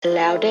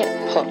Loud It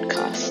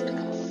Podcast.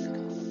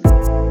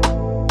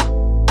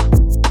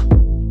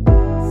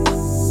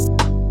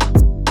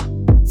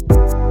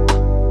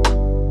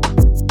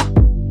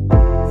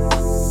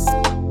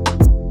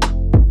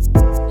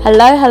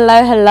 Hello,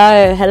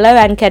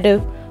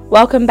 Ankedu.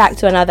 Welcome back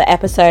to another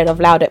episode of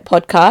Loud It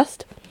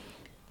Podcast.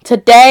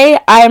 Today,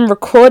 I am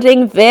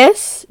recording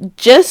this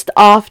just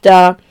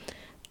after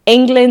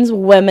England's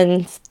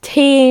women's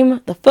team,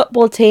 the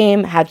football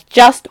team, has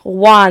just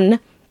won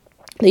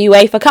the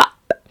UEFA Cup.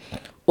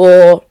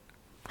 Or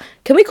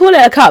can we call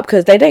it a cup?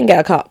 Because they didn't get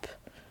a cup.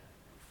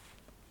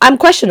 I'm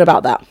questioning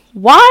about that.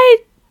 Why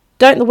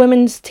don't the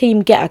women's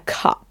team get a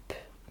cup?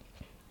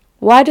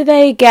 Why do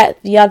they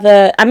get the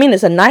other... I mean,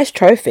 it's a nice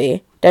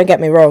trophy, don't get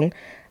me wrong.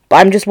 But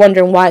I'm just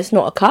wondering why it's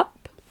not a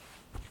cup.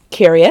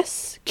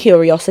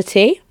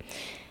 Curiosity.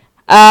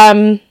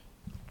 But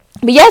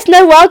yes,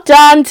 well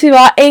done to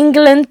our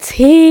England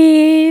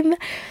team.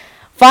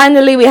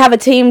 Finally, we have a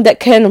team that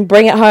can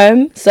bring it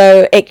home.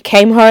 So it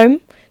came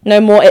home. No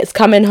more it's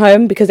coming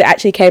home, because it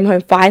actually came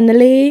home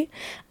finally.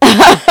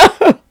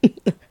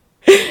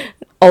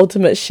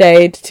 Ultimate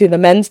shade to the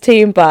men's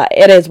team, but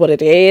it is what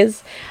it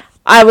is.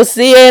 I was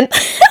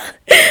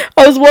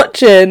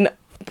watching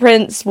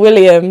Prince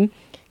William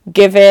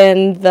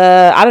giving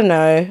while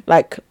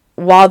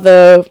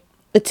the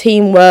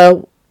team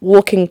were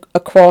walking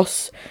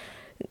across,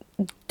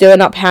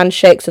 doing up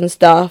handshakes and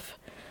stuff,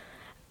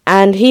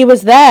 and he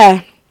was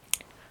there.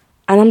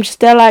 And I'm just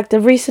there like, the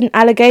recent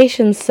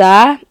allegations,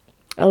 sir.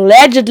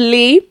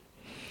 Allegedly.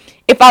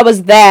 If I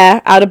was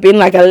there, I'd have been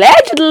like,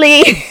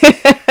 allegedly.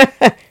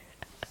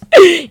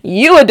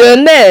 You were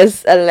doing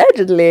this.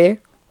 Allegedly.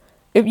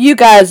 If you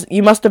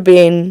must have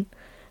been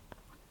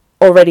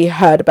already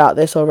heard about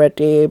this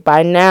already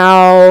by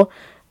now.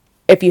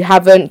 If you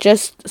haven't,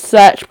 just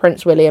search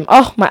Prince William.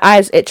 Oh, my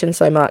eye's itching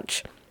so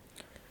much.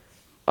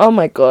 Oh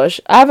my gosh.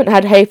 I haven't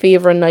had hay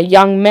fever in a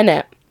young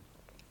minute.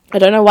 I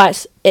don't know why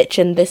it's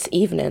itching this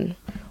evening.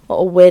 What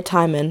a weird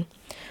timing.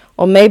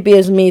 Or maybe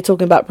it's me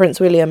talking about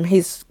Prince William.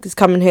 He's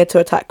coming here to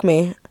attack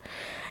me.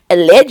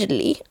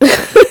 Allegedly.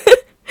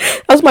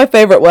 That's my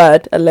favourite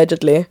word,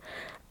 allegedly.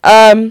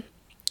 But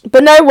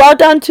no, well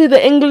done to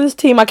the England's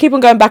team. I keep on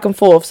going back and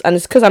forth, and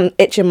it's because I'm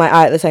itching my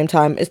eye at the same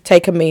time. It's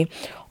taken me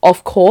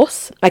off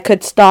course. I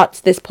could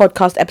start this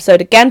podcast episode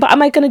again, but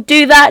am I going to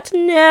do that?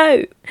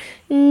 No.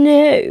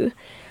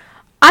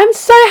 I'm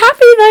so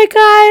happy though,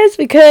 guys,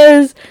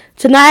 because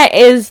tonight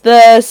is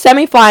the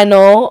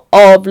semi-final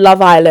of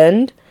Love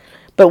Island.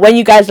 But when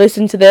you guys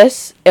listen to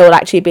this, it will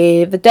actually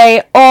be the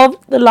day of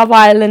the Love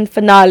Island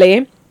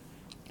finale.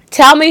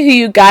 Tell me who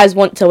you guys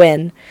want to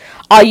win.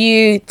 Are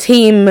you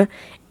Team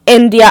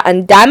India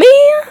and Dami?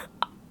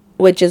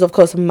 Which is, of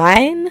course,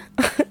 mine.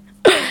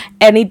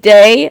 Any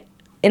day,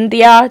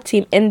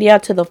 Team India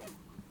to the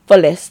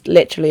fullest,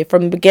 literally.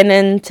 From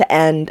beginning to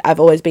end,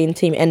 I've always been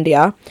Team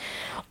India.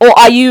 Or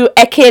are you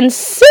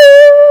Ekin-Su?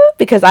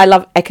 Because I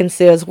love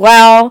Ekin-Su as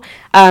well.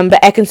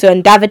 But Ekin-Su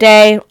and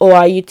Davide. Or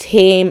are you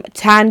Team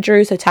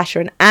Tandrew? So Tasha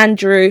and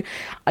Andrew.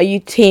 Are you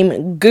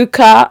Team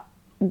Gaka?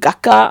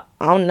 I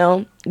don't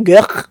know.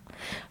 Guk.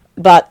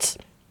 But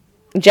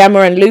Gemma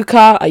and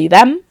Luca, are you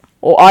them?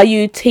 Or are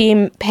you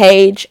Team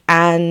Paige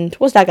and...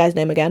 what's that guy's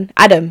name again?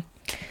 Adam.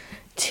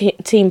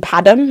 Team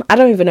Padam? I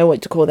don't even know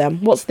what to call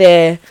them. What's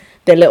their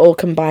little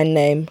combined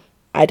name?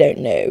 I don't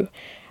know.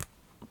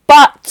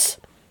 But...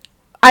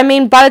 I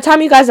mean, by the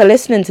time you guys are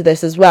listening to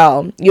this as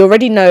well, you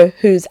already know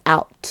who's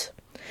out.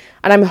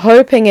 And I'm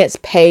hoping it's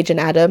Paige and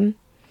Adam.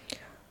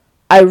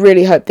 I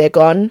really hope they're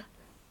gone.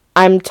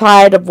 I'm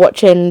tired of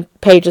watching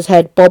Paige's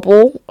head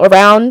bobble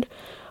around.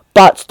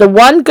 But the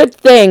one good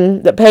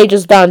thing that Paige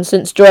has done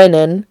since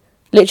joining,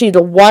 literally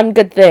the one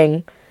good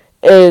thing,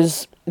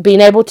 is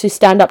being able to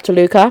stand up to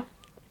Luca.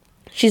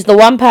 She's the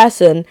one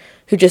person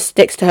who just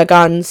sticks to her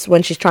guns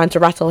when she's trying to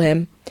rattle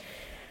him.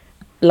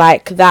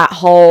 Like that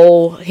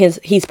whole,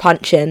 he's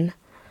punching.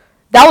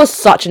 That was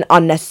such an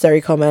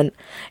unnecessary comment.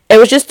 It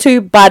was just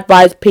two bad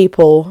vibes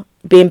people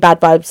being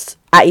bad vibes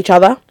at each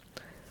other.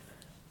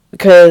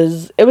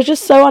 Because it was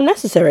just so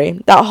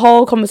unnecessary. That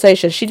whole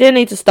conversation. She didn't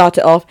need to start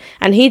it off.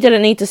 And he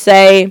didn't need to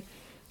say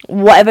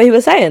whatever he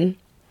was saying.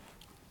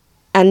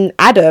 And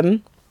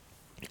Adam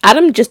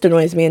just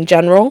annoys me in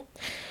general.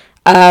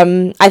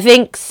 I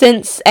think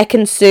since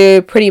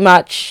Ekin-Su pretty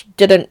much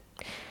didn't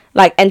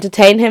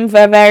entertain him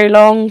for very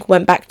long,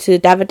 went back to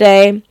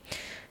Davide,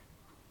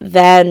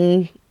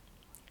 then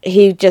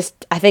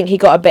I think he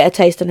got a bitter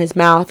taste in his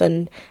mouth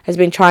and has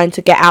been trying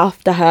to get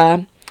after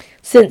her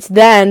since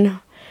then.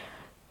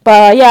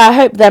 But yeah, I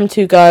hope them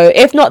two go.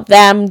 If not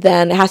them,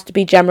 then it has to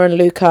be Gemma and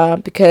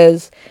Luca,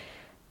 because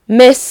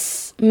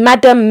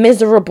Madam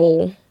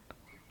Miserable,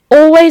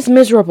 always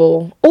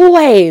miserable,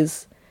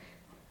 always.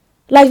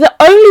 Like, the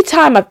only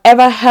time I've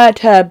ever heard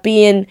her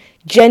being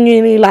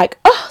genuinely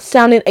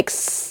sounding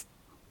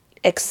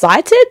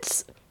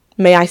excited,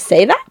 may I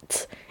say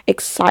that?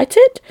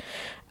 Excited?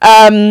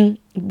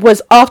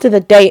 Was after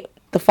the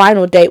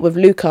final date with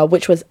Luca,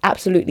 which was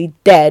absolutely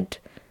dead.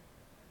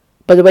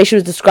 But the way she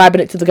was describing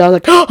it to the guy, I was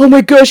like, oh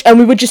my gosh, and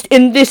we were just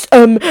in this,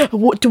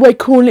 what do I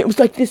call it? It was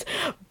like this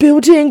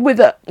building with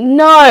a...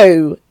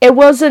 No, it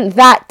wasn't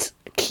that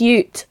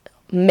cute,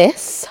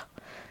 miss.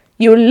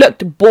 You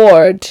looked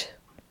bored.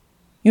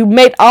 You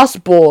made us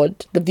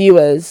bored, the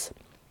viewers.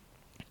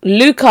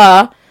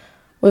 Luca,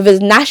 with his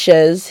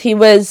gnashers, he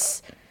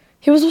was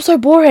also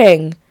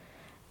boring.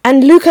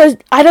 And Luca,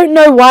 I don't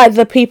know why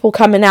the people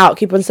coming out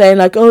keep on saying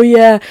like, oh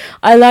yeah,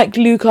 I like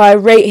Luca, I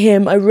rate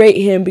him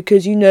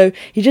because, you know,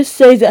 he just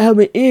says it how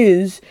it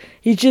is.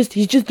 He's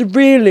just a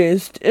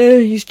realist.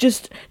 He's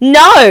just...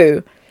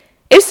 No!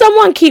 If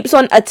someone keeps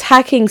on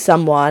attacking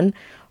someone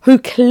who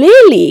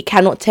clearly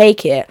cannot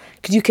take it,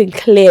 because you can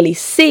clearly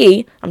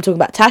see, I'm talking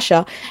about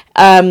Tasha,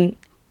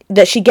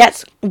 that she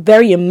gets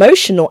very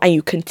emotional, and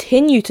you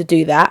continue to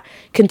do that,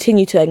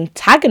 continue to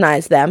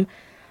antagonize them,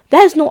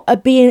 that's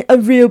not being a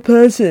real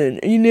person,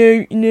 you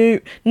know.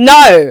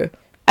 No!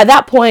 At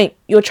that point,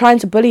 you're trying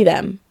to bully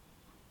them.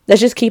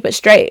 Let's just keep it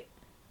straight.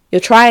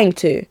 You're trying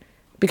to.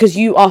 Because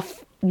you are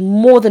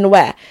more than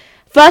aware.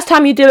 First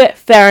time you do it,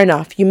 fair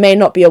enough. You may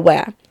not be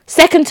aware.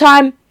 Second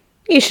time,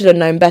 you should have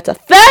known better.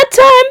 Third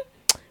time,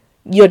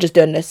 you're just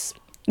doing this.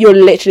 You're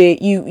literally,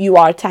 you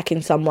are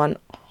attacking someone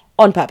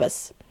on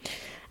purpose.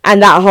 And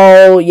that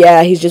whole,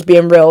 yeah, he's just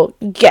being real,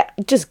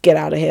 just get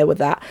out of here with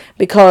that.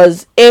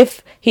 Because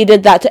if he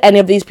did that to any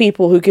of these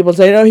people who keep on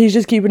saying, oh, he's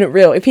just keeping it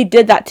real, if he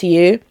did that to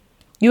you,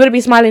 you wouldn't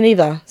be smiling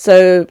either.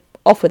 So,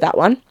 off with that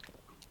one.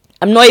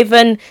 I'm not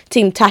even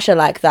Team Tasha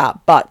like that,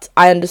 but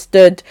I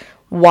understood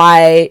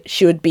why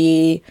she would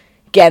be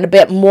getting a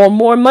bit more and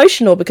more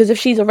emotional. Because if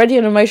she's already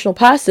an emotional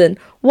person,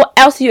 what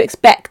else do you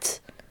expect?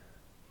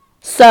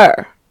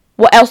 Sir,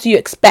 what else do you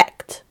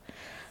expect?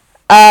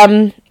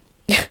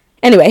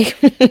 Anyway,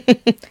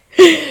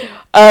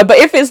 but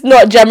if it's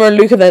not Gemma and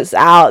Luca that's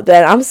out,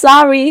 then I'm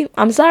sorry,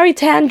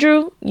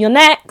 Tandrew, you're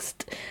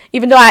next.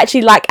 Even though I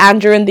actually like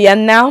Andrew in the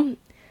end now,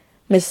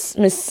 Miss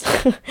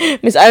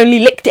only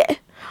licked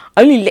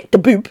the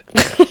boob,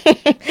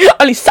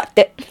 only sucked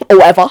it or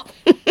whatever,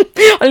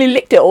 only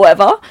licked it or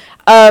whatever.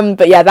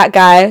 But yeah, that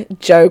guy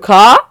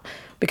Joker,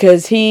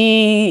 because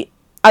I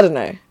don't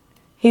know,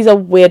 he's a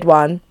weird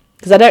one,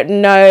 because I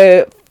don't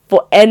know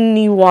for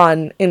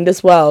anyone in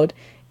this world.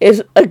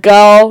 Is a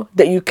girl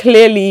that you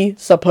clearly,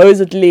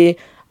 supposedly,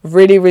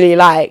 really, really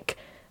like,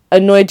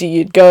 annoyed you,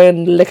 you'd go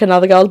and lick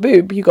another girl's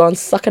boob. You go and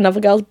suck another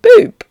girl's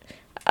boob.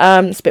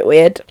 It's a bit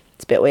weird.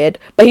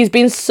 But he's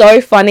been so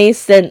funny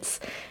since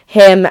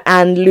him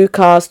and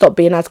Luca stopped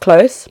being as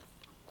close.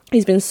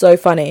 He's been so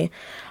funny.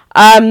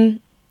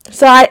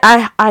 So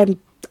I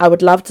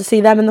would love to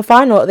see them in the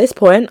final at this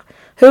point.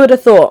 Who would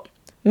have thought?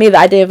 Me, that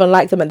I didn't even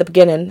like them at the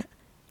beginning.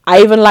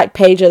 I even liked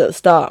Paige at the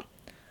start.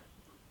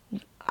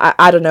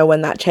 I don't know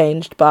when that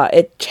changed, but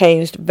it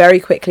changed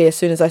very quickly as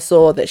soon as I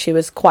saw that she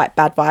was quite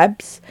bad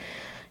vibes.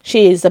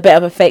 She's a bit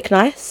of a fake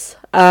nice.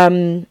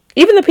 Even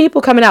the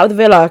people coming out of the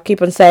villa keep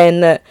on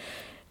saying that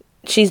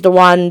she's the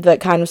one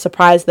that kind of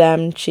surprised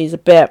them. She's a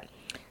bit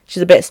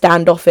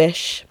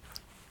standoffish.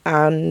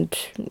 And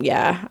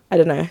yeah, I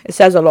don't know. It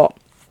says a lot.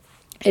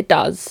 It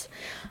does.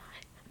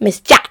 Miss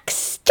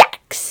Jax,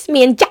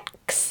 me and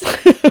Jax.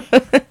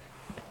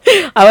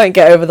 I won't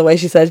get over the way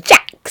she says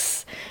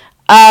Jax.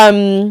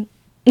 What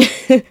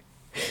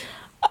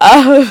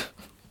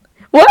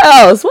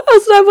else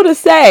did I want to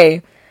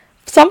say?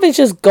 Something's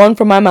just gone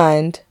from my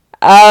mind.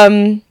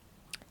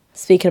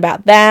 Speaking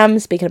about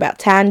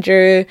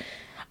Tandrew.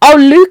 Oh,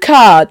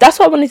 Luca, that's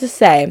what I wanted to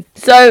say.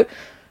 So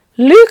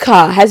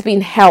Luca has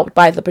been helped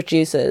by the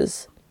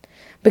producers,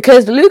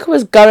 because Luca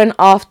was going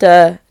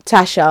after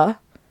Tasha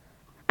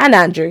and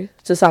Andrew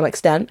to some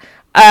extent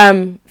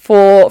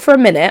for a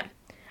minute.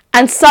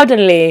 And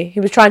suddenly,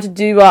 he was trying to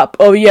do up,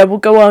 oh yeah, we'll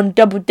go on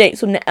double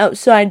dates on the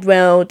outside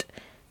world.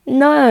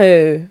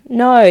 No,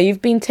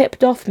 you've been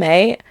tipped off,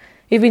 mate.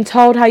 You've been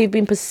told how you've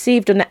been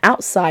perceived on the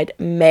outside,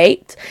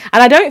 mate.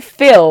 And I don't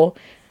feel,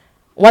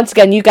 once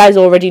again, you guys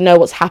already know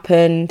what's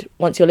happened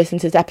once you're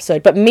listening to this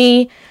episode. But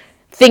me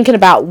thinking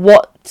about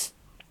what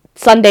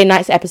Sunday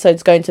night's episode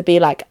is going to be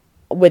like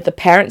with the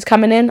parents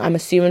coming in. I'm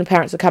assuming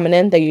parents are coming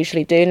in. They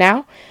usually do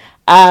now.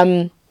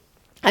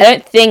 I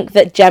don't think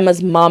that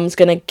Gemma's mum's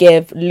going to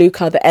give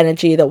Luca the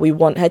energy that we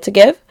want her to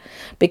give,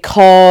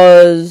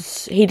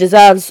 because he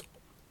deserves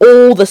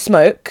all the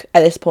smoke at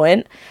this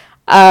point.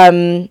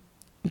 But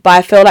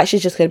I feel like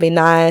she's just going to be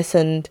nice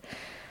and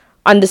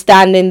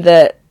understanding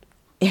that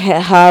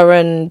her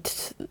and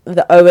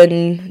the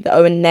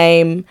Owen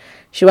name,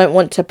 she won't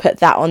want to put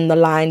that on the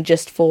line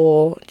just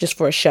for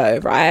a show,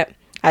 right?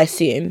 I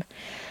assume.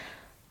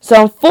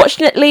 So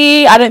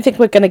unfortunately, I don't think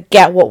we're going to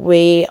get what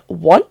we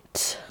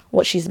want,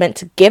 what she's meant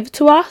to give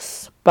to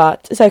us,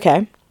 but it's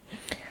okay.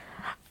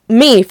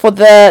 Me, for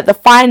the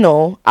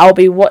final, I'll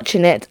be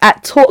watching it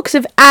at Talks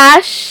of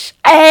Ash.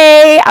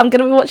 Hey, I'm going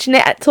to be watching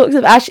it at Talks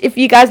of Ash. If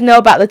you guys know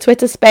about the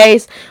Twitter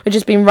space, which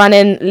has been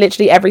running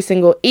literally every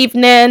single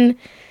evening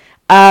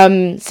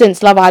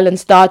since Love Island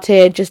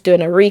started, just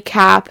doing a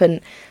recap.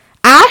 And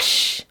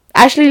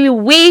Ashley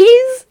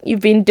Louise, you've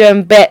been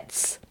doing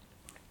bits,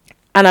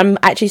 and I'm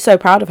actually so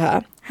proud of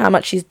her. how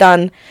much she's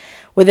done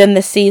within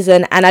this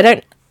season, and I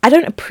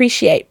don't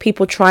appreciate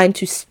people trying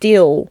to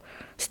steal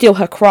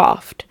her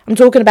craft. I'm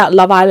talking about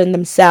Love Island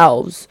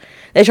themselves.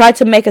 They tried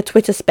to make a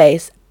Twitter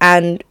space,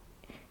 and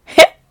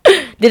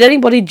did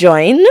anybody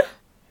join?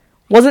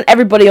 Wasn't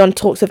everybody on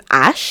Talks of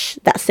Ash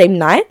that same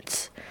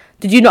night?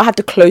 Did you not have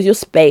to close your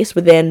space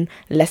within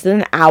less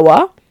than an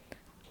hour?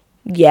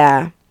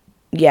 Yeah.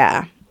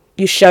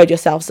 You showed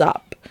yourselves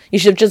up. You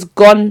should have just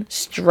gone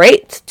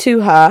straight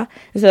to her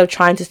instead of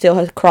trying to steal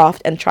her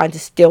craft and trying to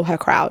steal her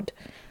crowd.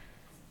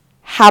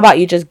 How about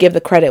you just give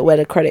the credit where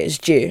the credit is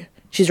due?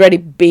 She's already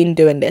been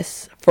doing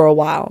this for a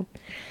while.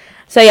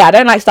 So yeah, I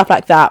don't like stuff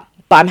like that.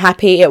 But I'm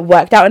happy it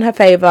worked out in her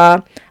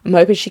favour. I'm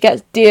hoping she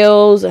gets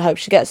deals. I hope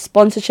she gets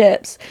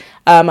sponsorships.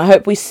 I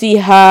hope we see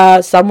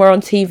her somewhere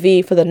on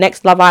TV for the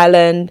next Love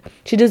Island.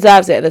 She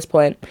deserves it at this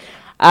point.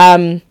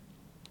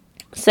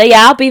 So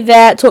yeah, I'll be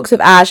there at Talks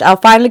of Ash. I'll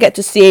finally get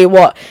to see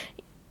what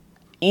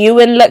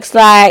Ewan looks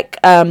like.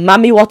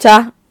 Mami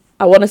Wata.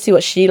 I want to see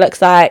what she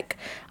looks like.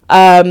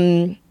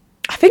 I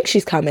think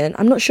she's coming.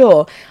 I'm not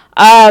sure.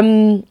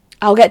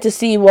 I'll get to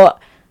see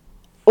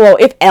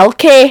if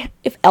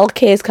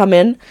LK is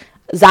coming.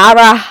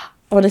 Zara.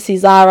 I want to see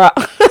Zara.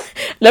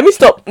 Let me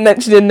stop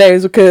mentioning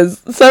names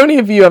because so many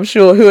of you, I'm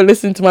sure, who are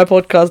listening to my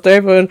podcast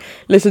don't even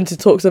listen to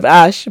Talks of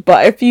Ash.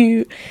 But if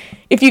you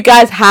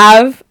guys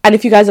have, and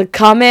if you guys are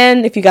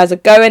coming, if you guys are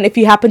going, if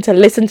you happen to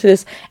listen to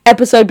this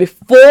episode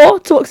before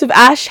Talks of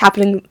Ash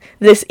happening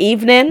this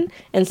evening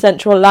in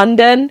central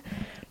London,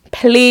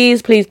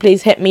 please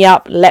hit me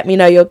up. Let me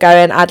know you're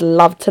going. I'd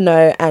love to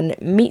know. And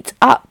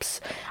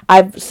meetups.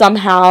 I've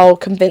somehow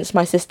convinced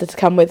my sister to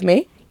come with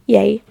me.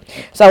 Yay.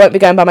 So I won't be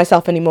going by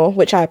myself anymore,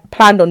 which I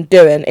planned on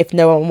doing if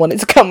no one wanted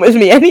to come with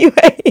me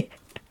anyway.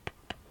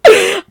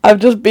 I've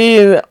just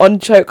been on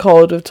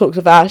chokehold with Talks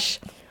of Ash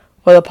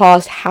for the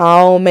past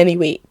how many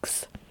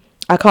weeks.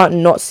 I can't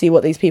not see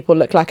what these people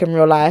look like in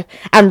real life.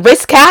 And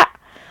Rizkat,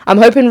 I'm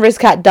hoping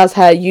Rizkat does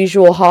her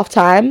usual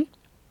halftime.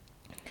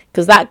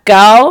 Because that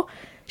girl,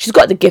 she's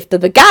got the gift of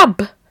the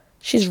gab.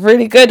 She's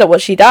really good at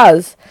what she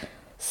does.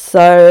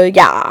 So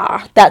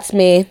yeah, that's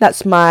me.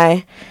 That's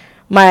my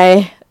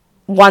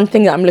one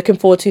thing that I'm looking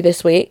forward to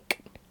this week.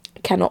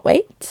 Cannot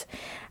wait.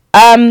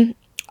 So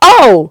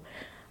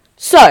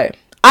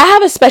I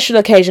have a special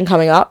occasion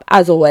coming up,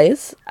 as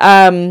always.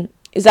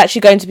 It's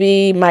actually going to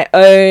be my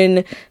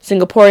own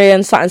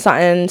Singaporean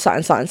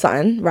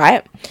something,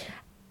 right?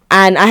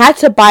 And I had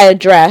to buy a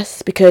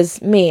dress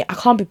because I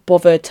can't be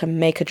bothered to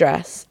make a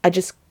dress. I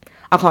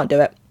can't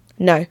do it.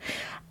 No.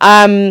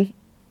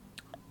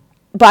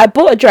 But I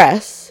bought a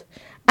dress,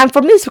 and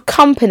from this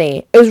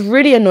company, it was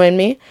really annoying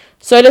me.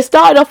 So they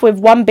started off with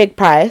one big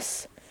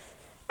price,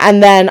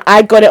 and then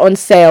I got it on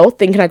sale,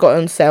 thinking I got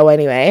it on sale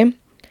anyway. And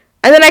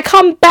then I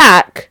come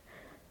back,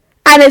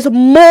 and it's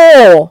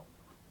more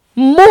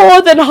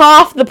than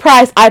half the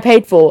price I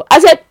paid for. I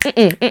said,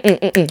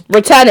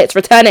 return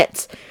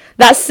it.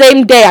 That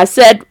same day, I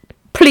said,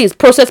 please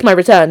process my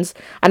returns,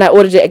 and I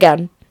ordered it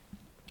again.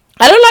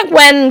 I don't like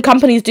when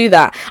companies do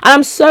that, and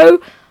I'm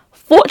so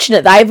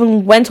fortunate that I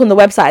even went on the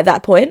website at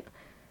that point,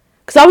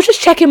 because I was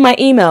just checking my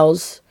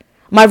emails.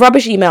 My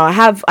rubbish email. I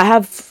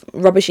have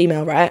rubbish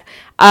email, right?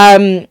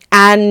 And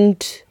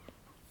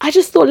I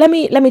just thought, let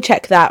me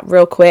check that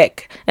real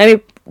quick. I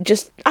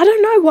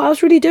don't know what I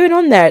was really doing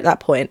on there at that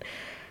point.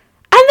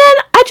 And then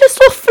I just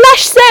saw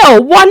flash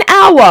sale, 1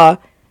 hour.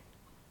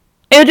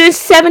 It was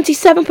doing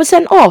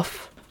 77%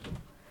 off.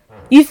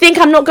 You think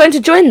I'm not going to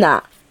join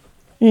that?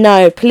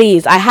 No,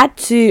 please. I had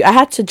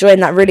to join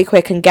that really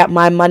quick and get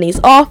my monies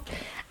off,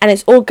 and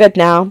it's all good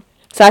now.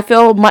 So I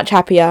feel much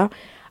happier.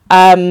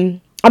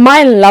 Am I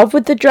in love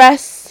with the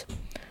dress?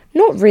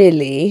 Not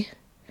really.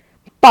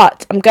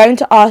 But I'm going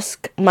to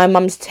ask my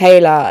mum's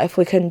tailor if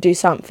we can do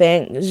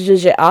something,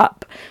 zhuzh it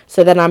up,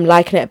 so then I'm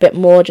liking it a bit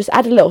more. Just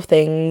add little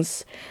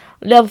things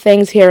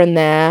here and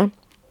there.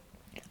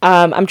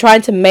 I'm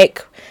trying to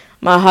make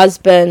my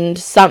husband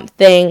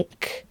something.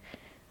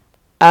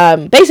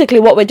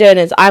 Basically what we're doing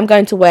is I'm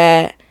going to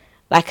wear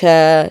like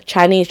a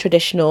Chinese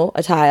traditional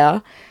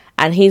attire,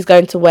 and he's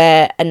going to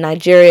wear a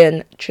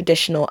Nigerian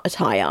traditional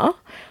attire.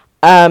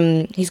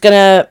 I'm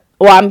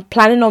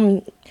planning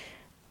on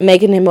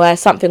making him wear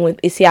something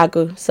with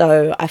Isiagu.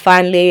 So I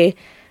finally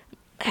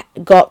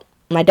got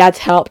my dad's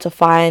help to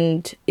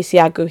find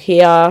Isiagu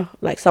here,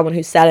 like someone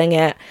who's selling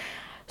it.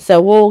 So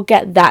we'll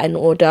get that in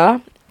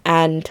order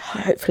and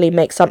hopefully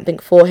make something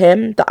for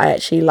him that I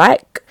actually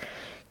like.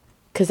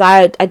 Because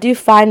I do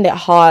find it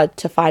hard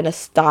to find a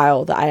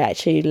style that I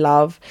actually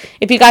love.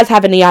 If you guys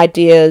have any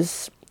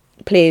ideas,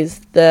 please,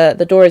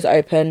 the door is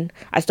open.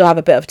 I still have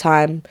a bit of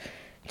time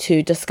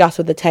to discuss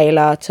with the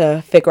tailor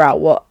to figure out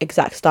what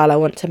exact style I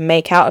want to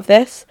make out of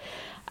this.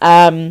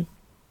 But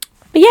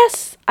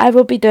yes, I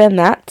will be doing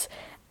that.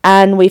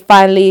 And we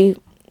finally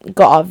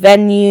got our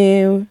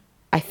venue,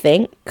 I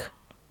think.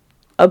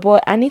 Oh boy,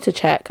 I need to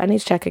check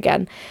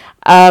again.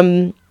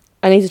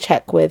 I need to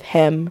check with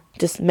him,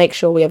 just make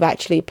sure we have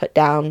actually put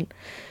down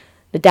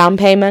the down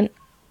payment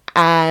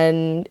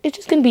and it's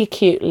just going to be a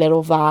cute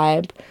little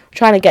vibe. I'm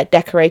trying to get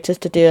decorators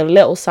to do a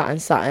little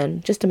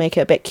something just to make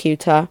it a bit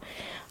cuter.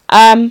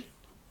 And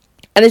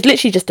it's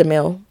literally just a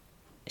meal.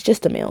 It's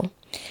just a meal.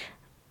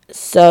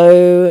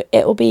 So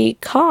it will be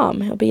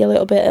calm. It'll be a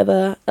little bit of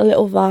a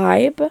little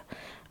vibe.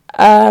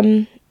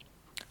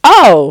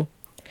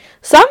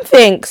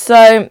 Something.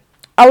 So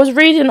I was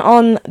reading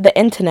on the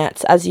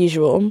internet as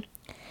usual,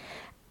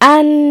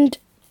 and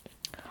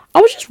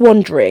I was just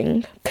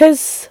wondering,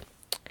 because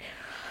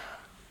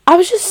I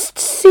was just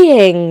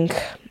seeing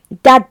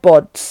dad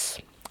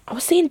bods.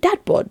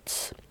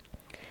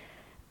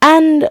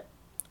 And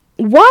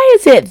why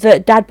is it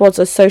that dad bods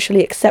are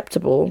socially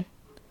acceptable,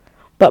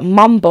 but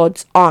mum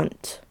bods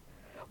aren't?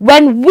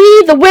 When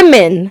we, the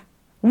women,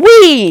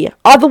 we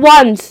are the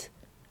ones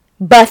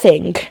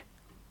birthing.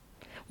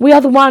 We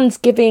are the ones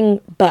giving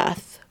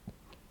birth.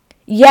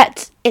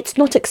 Yet, it's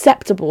not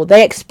acceptable.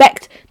 They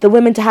expect the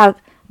women to have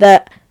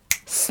the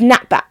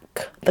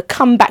snapback, the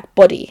comeback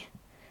body.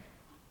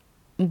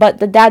 But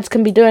the dads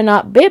can be doing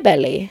up beer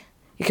belly.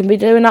 You can be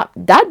doing up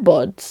dad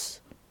bods.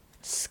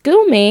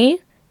 School me.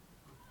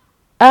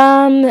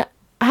 How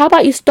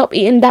about you stop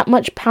eating that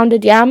much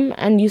pounded yam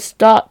and you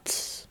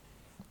start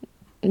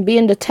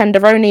being the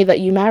tenderoni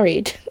that you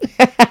married?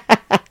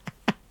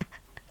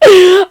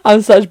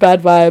 I'm such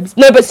bad vibes.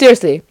 No, but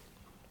seriously,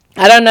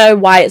 I don't know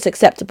why it's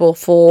acceptable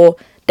for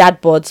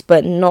dad bods,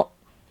 but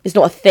it's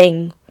not a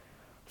thing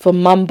for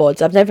mum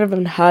bods. I've never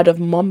even heard of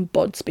mum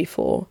bods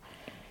before.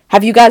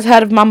 Have you guys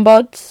heard of mum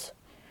bods?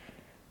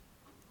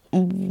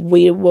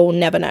 We will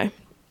never know,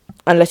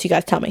 unless you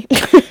guys tell me.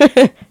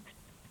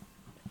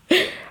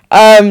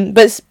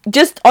 But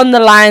just on the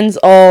lines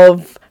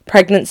of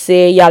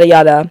pregnancy, yada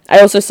yada, I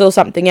also saw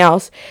something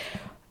else,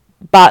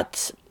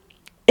 but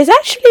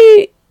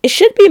it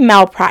should be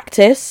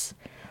malpractice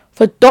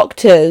for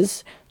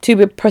doctors to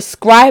be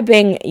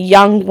prescribing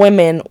young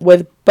women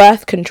with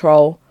birth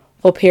control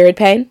for period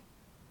pain.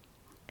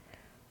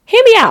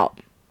 Hear me out.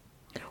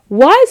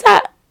 Why is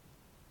that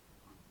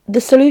the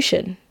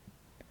solution?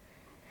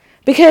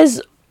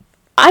 Because,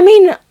 as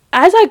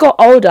I got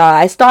older,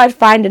 I started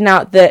finding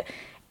out that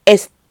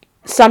it's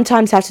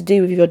sometimes has to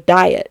do with your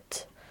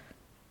diet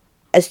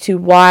as to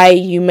why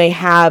you may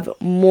have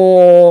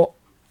more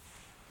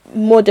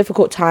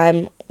difficult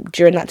time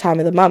during that time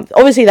of the month.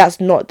 Obviously, that's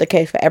not the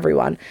case for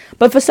everyone,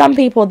 but for some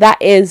people, that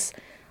is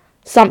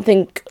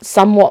something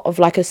somewhat of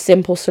like a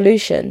simple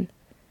solution.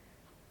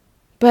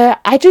 But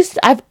I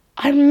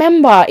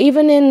remember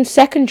even in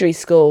secondary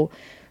school,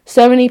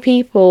 so many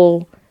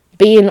people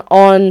being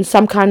on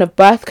some kind of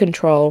birth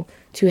control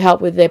to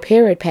help with their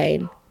period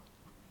pain.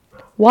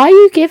 Why are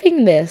you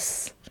giving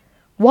this?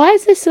 Why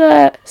is this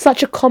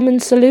such a common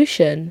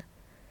solution?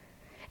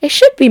 It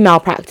should be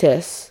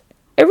malpractice.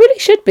 It really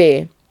should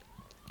be.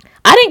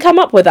 I didn't come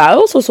up with that. I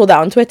also saw that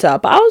on Twitter,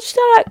 but I was just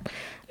like,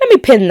 let me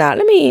pin that.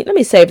 Let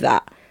me save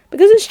that,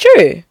 because it's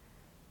true.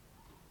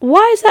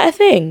 Why is that a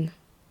thing?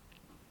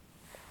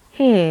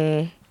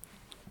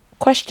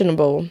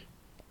 Questionable.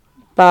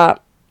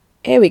 But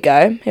here we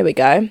go.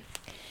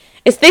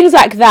 It's things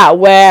like that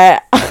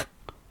where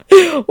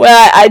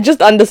I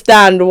just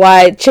understand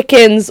why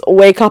chickens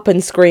wake up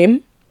and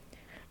scream.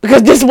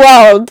 Because this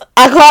world,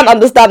 I can't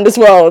understand this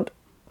world.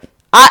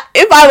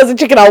 If I was a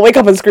chicken, I'll wake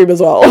up and scream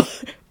as well.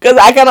 Because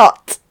I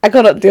cannot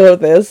deal with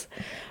this.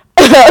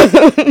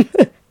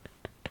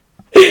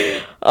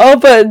 Oh,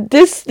 but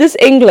this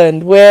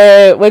England,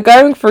 we're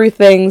going through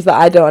things that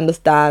I don't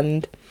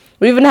understand.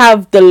 We even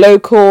have the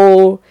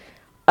local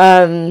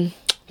MP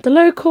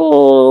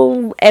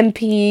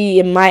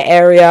in my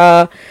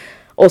area,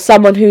 or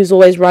someone who's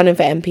always running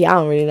for MP. I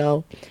don't really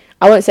know.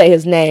 I won't say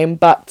his name,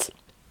 but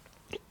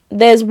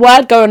there's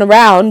word going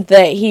around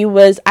that he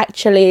was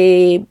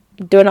actually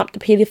doing up the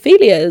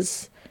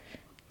paedophilias,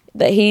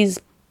 that he's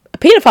a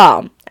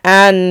paedophile.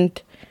 And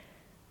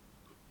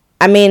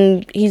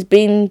he's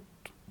been,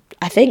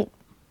 I think,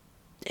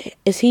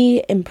 is he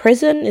in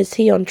prison? Is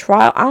he on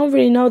trial? I don't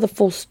really know the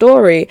full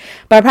story,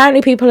 but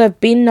apparently people have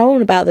been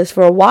known about this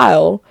for a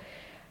while,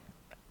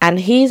 and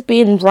he's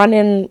been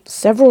running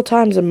several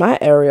times in my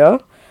area.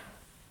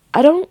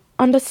 I don't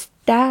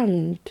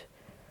understand.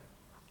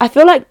 I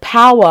feel like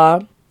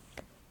power,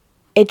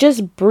 it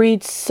just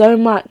breeds so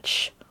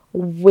much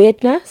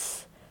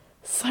weirdness,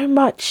 so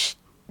much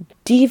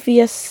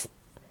devious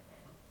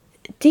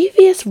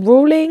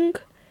ruling,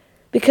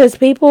 because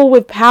people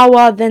with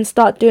power then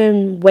start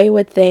doing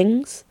wayward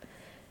things,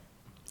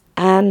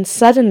 and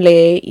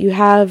suddenly you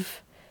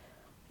have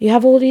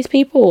all these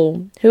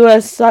people who are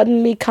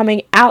suddenly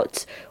coming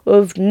out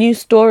with new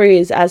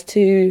stories as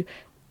to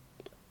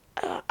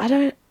I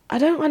don't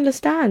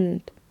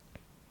understand.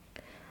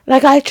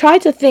 Like, I try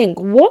to think,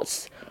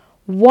 what's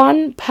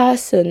one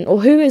person,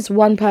 or who is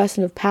one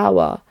person of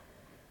power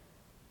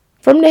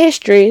from the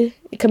history,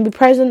 it can be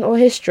present or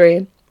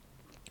history,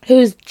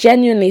 who's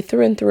genuinely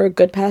through and through a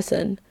good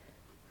person,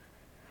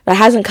 that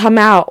hasn't come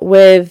out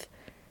with,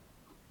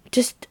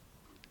 just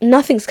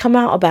nothing's come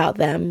out about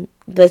them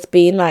that's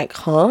been like,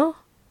 huh?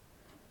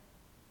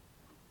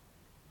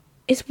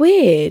 It's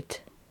weird.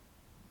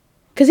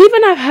 Because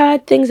even I've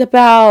heard things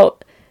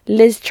about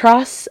Liz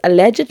Truss,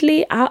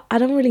 allegedly. I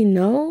don't really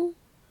know.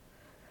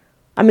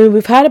 I mean,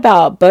 we've heard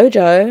about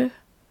Bojo.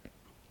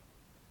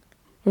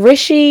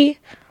 Rishi,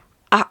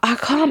 I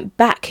can't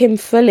back him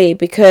fully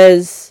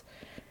because,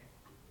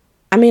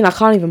 I mean, I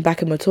can't even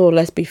back him at all,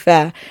 let's be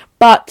fair.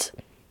 But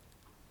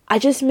I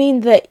just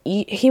mean that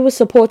he was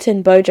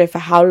supporting Bojo for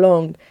how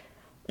long?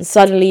 And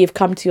suddenly you've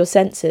come to your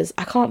senses.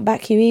 I can't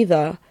back you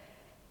either.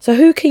 So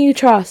who can you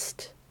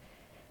trust?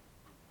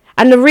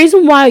 And the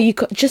reason why you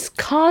just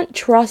can't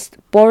trust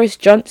Boris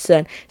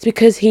Johnson is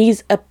because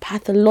he's a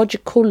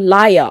pathological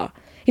liar.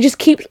 He just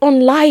keeps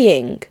on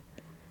lying.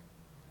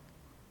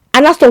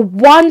 And that's the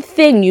one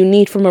thing you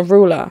need from a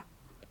ruler.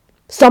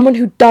 Someone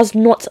who does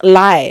not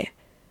lie.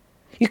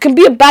 You can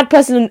be a bad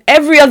person in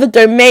every other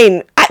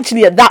domain,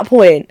 actually, at that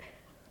point.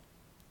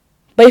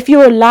 But if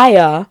you're a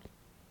liar,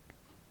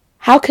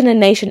 how can a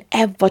nation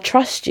ever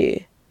trust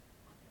you?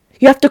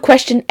 You have to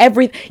question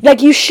everything.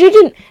 Like, you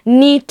shouldn't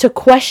need to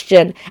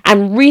question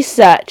and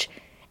research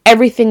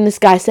everything this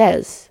guy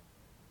says.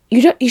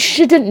 You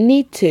shouldn't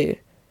need to.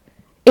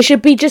 It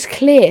should be just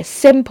clear,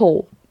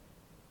 simple.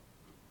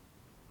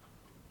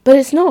 But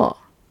it's not.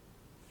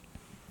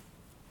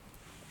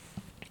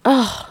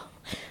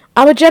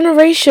 Our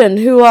generation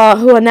who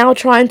are now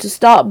trying to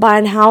start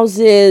buying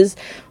houses,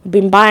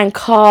 been buying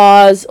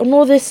cars, and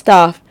all this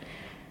stuff.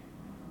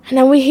 And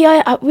then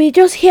we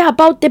just hear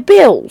about the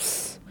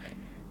bills,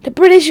 the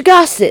British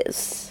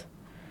gases.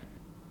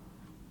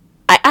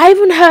 I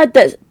even heard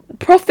that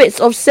profits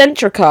of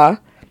Centrica,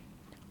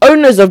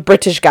 owners of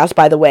British Gas,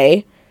 by the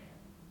way,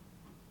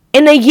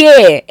 in a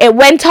year it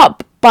went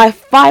up by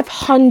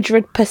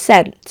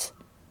 500%.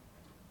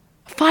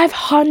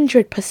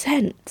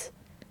 500%.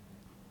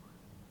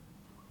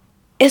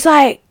 It's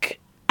like,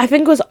 I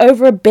think it was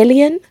over $1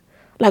 billion,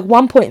 like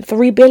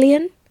 1.3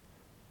 billion.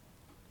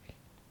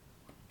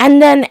 And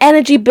then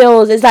energy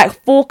bills is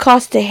like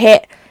forecast to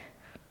hit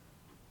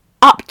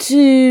up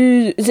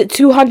to, is it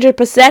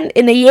 200%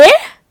 in a year?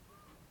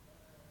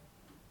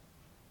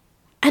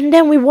 And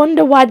then we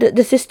wonder why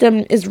the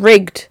system is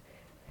rigged.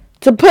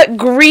 To put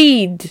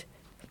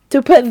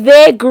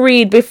their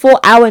greed before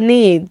our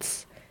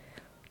needs.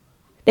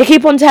 They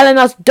keep on telling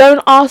us,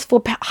 don't ask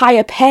for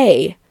higher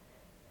pay.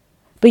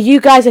 But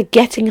you guys are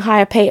getting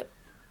higher pay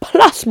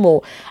plus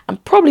more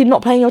and probably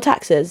not paying your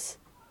taxes.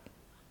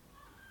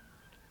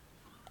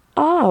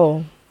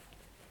 Oh.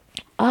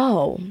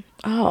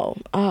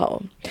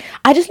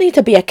 I just need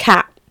to be a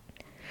cat.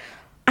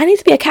 I need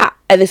to be a cat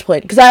at this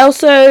point.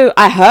 Because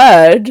I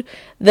heard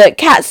that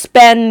cats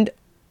spend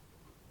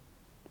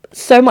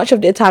so much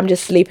of their time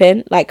just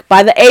sleeping. Like,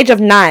 by the age of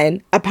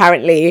 9,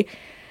 apparently,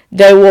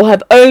 they will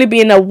have only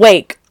been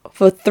awake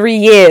for 3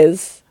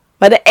 years.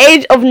 By the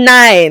age of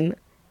 9,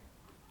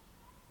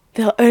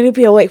 they'll only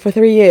be awake for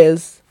 3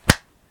 years.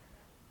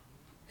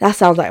 That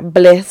sounds like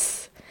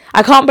bliss.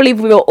 I can't believe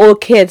we were all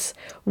kids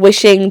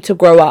wishing to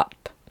grow up.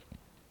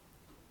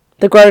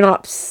 The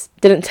grown-ups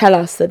didn't tell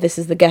us that this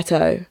is the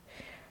ghetto.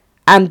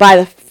 And by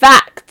the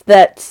fact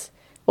that,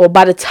 or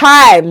by the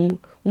time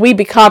we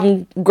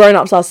become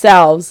grown-ups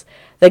ourselves,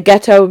 the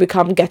ghetto will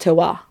become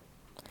ghettoa.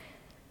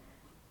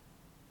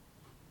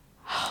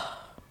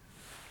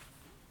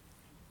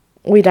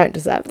 We don't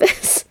deserve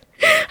this.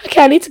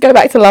 Okay, I need to go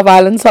back to Love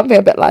Island, something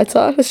a bit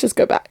lighter. Let's just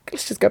go back.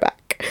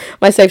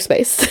 My safe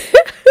space.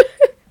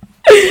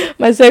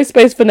 My safe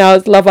space for now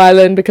is Love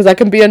Island because I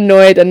can be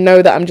annoyed and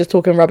know that I'm just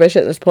talking rubbish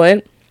at this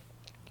point.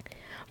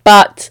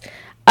 But,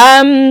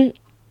 oh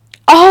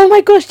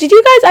my gosh, did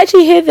you guys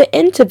actually hear the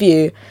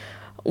interview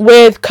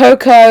with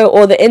Coco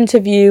or the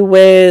interview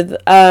with,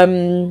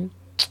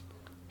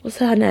 what's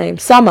her name?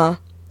 Summer.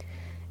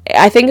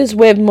 I think it's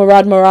with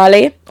Murad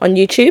Morali on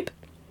YouTube.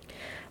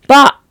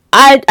 But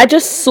I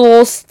just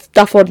saw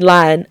stuff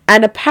online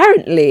and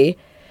apparently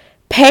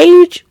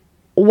Paige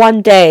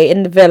one day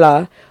in the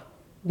villa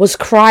was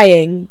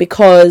crying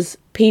because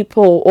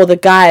people or the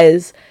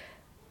guys,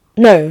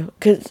 no,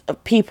 because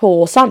people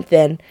or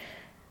something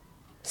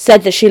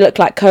said that she looked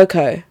like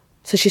Coco.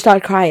 So she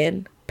started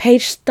crying.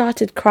 Paige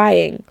started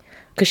crying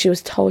because she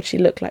was told she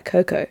looked like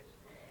Coco.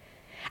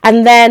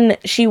 And then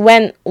she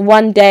went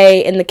one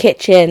day in the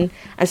kitchen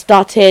and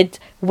started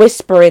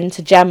whispering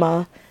to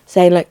Gemma,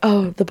 saying like,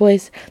 oh, the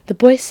boys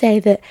say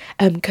that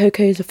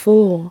Coco's a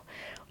fool,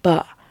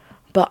 but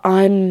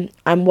I'm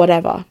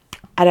whatever.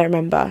 I don't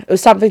remember. It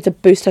was something to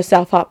boost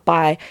herself up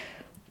by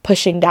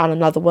pushing down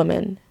another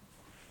woman.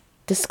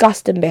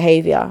 Disgusting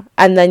behaviour.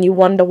 And then you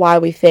wonder why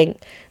we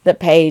think that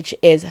Paige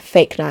is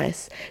fake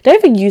nice. Don't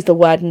even use the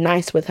word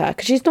nice with her,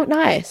 because she's not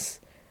nice.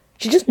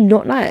 She's just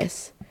not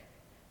nice.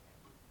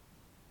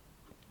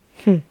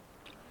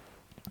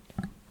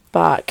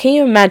 But can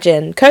you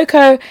imagine?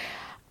 Coco,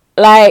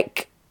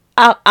 like,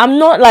 I'm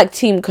not like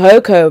Team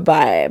Coco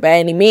by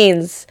any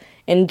means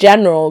in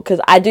general, because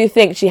I do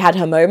think she had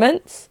her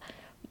moments,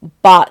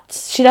 but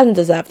she doesn't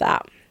deserve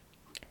that.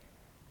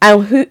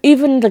 And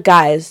even the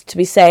guys to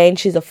be saying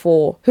she's a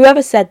fool,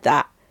 whoever said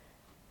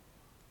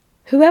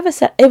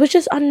it was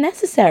just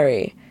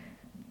unnecessary.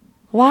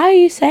 Why are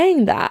you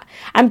saying that?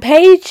 And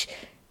Paige,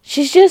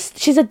 she's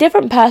a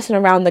different person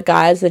around the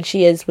guys than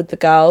she is with the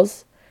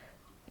girls.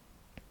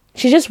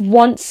 She just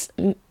wants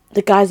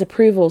the guys'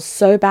 approval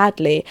so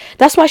badly.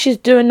 That's why she's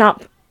doing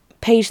up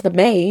Paige the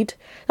maid.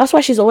 That's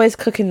why she's always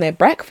cooking their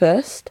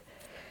breakfast.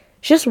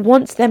 She just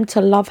wants them to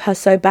love her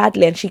so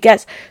badly, and she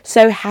gets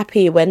so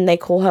happy when they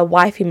call her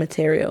wifey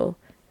material.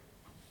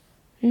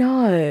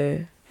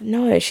 No,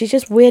 she's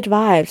just weird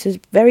vibes. She's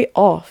very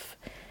off.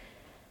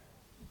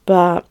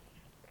 But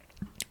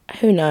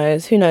who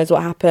knows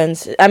what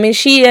happens. I mean,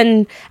 she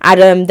and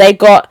Adam, they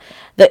got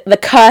the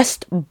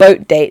cursed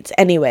boat dates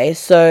anyway,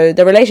 so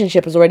the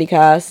relationship is already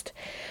cursed.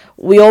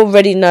 We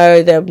already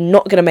know they're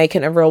not going to make it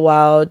in the real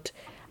world.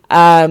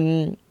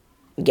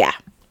 Yeah.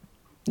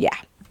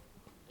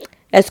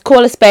 Let's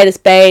call a spade a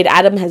spade.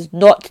 Adam has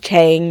not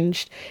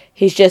changed.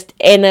 He's just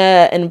in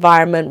an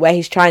environment where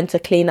he's trying to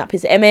clean up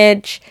his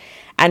image,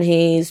 and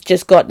he's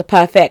just got the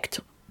perfect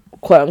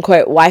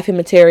quote-unquote wifey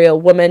material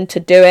woman to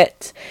do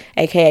it,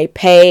 aka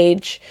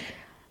Paige,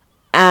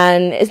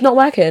 and it's not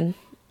working.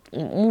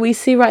 We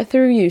see right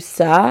through you,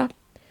 sir.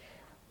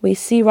 We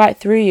see right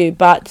through you.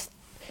 But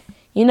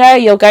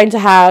you're going to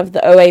have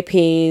the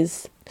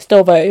OAPs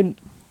still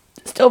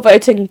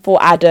voting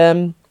for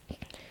Adam.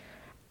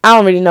 I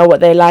don't really know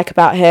what they like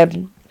about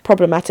him.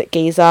 Problematic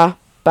geezer.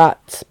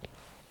 But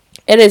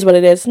it is what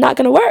it is. It's not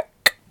going to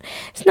work.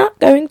 It's not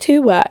going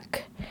to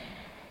work.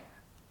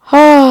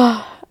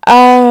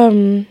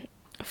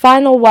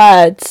 Final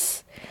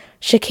words.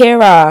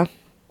 Shakira,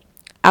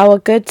 our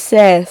good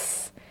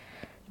sis,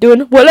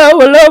 doing walla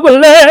walla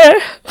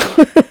walla.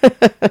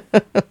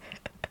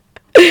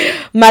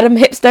 Madam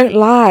Hips don't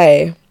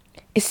lie.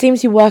 It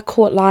seems you were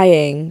caught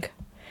lying.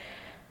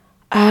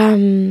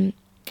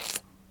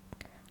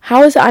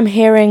 How is it I'm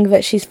hearing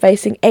that she's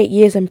facing 8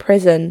 years in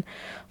prison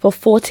for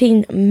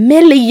 $14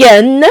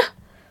 million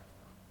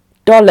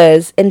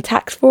in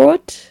tax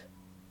fraud?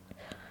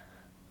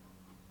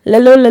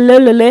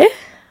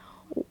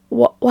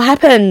 What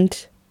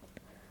happened?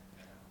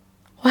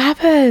 What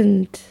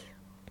happened?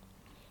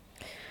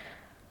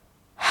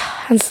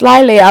 And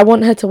slyly, I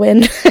want her to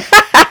win.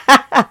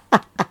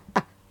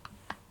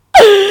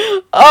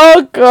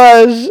 Oh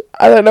gosh,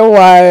 I don't know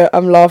why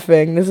I'm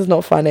laughing. This is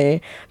not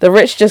funny. The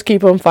rich just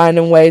keep on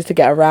finding ways to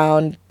get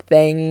around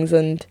things,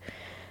 and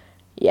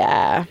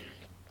yeah,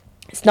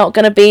 it's not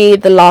gonna be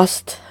the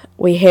last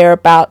we hear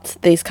about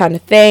these kind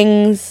of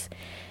things.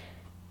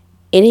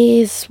 It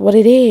is what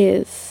it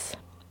is.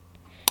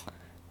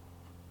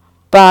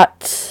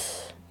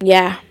 But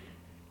yeah.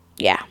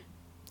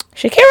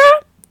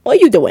 Shakira, what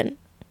are you doing?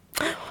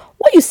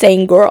 What are you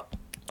saying, girl?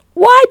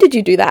 Why did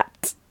you do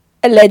that?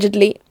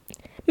 Allegedly.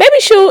 Maybe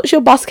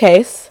she'll bust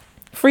case.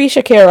 Free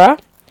Shakira.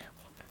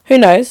 Who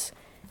knows?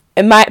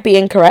 It might be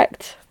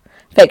incorrect.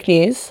 Fake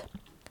news.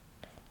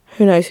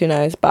 Who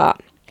knows?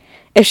 But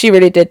if she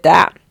really did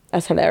that,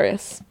 that's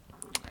hilarious.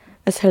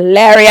 That's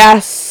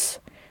hilarious.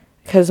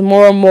 Because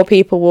more and more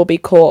people will be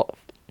caught.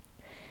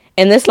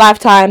 In this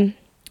lifetime,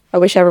 I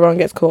wish everyone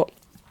gets caught.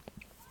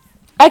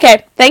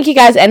 Okay, thank you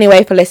guys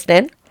anyway for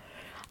listening.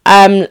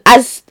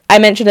 As I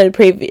mentioned at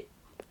the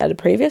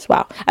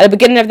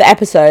beginning of the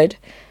episode,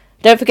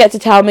 don't forget to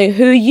tell me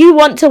who you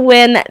want to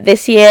win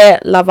this year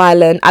Love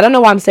Island. I don't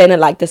know why I'm saying it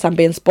like this. I'm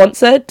being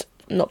sponsored.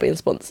 I'm not being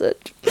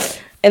sponsored.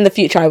 In the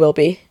future, I will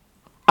be.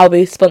 I'll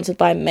be sponsored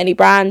by many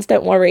brands.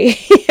 Don't worry.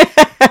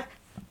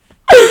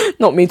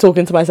 Not me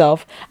talking to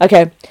myself.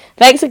 Okay.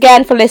 Thanks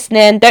again for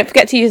listening. Don't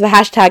forget to use the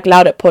hashtag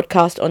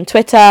 #LoudItPodcast on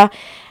Twitter.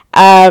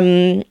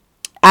 And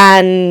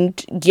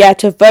yeah,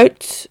 to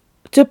vote,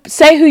 to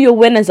say who your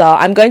winners are.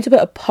 I'm going to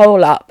put a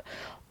poll up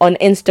on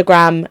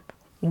Instagram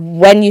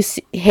when you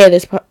hear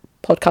this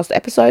podcast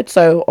episode,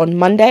 so on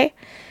Monday,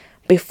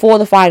 before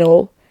the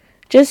final.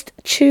 Just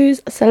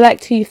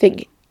select who you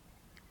think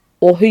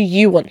or who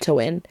you want to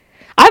win.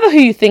 Either who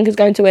you think is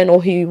going to win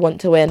or who you want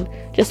to win.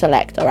 Just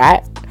select,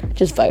 alright?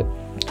 Just vote.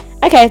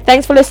 Okay,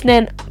 thanks for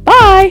listening.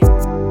 Bye!